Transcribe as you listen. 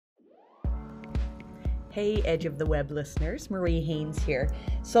Hey, Edge of the Web listeners, Marie Haynes here.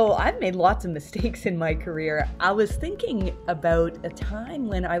 So I've made lots of mistakes in my career. I was thinking about a time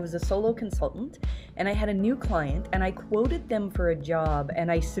when I was a solo consultant and I had a new client and I quoted them for a job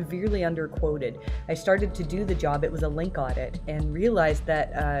and I severely underquoted. I started to do the job, it was a link audit, and realized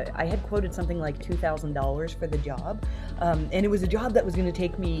that I had quoted something like $2,000 for the job. And it was a job that was going to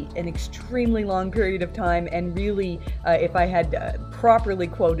take me an extremely long period of time, and really, if I had properly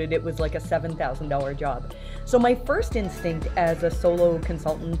quoted, it was like a $7,000 job. So my first instinct as a solo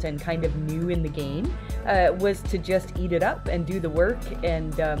consultant and kind of new in the game was to just eat it up and do the work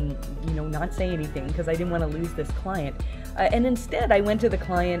and not say anything because I didn't want to lose this client. And instead, I went to the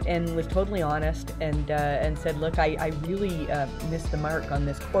client and was totally honest and said, look, I really missed the mark on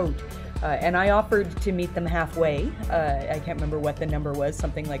this quote. And I offered to meet them halfway. I can't remember what the number was,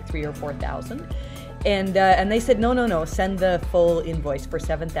 something like 3,000 or 4,000. And they said, no, send the full invoice for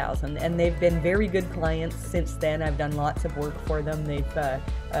 7,000. And they've been very good clients since then. I've done lots of work for them.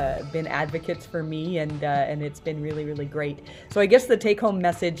 They've been advocates for me, and it's been really, really great. So I guess the take-home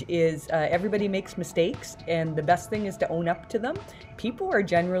message is everybody makes mistakes, and the best thing is to own up to them. People are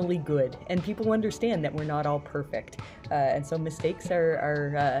generally good, and people understand that we're not all perfect. And so mistakes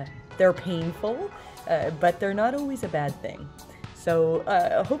are they're painful, but they're not always a bad thing. So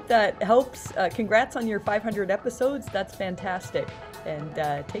I hope that helps. Congrats on your 500 episodes. That's fantastic. And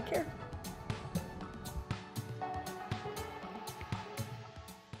take care.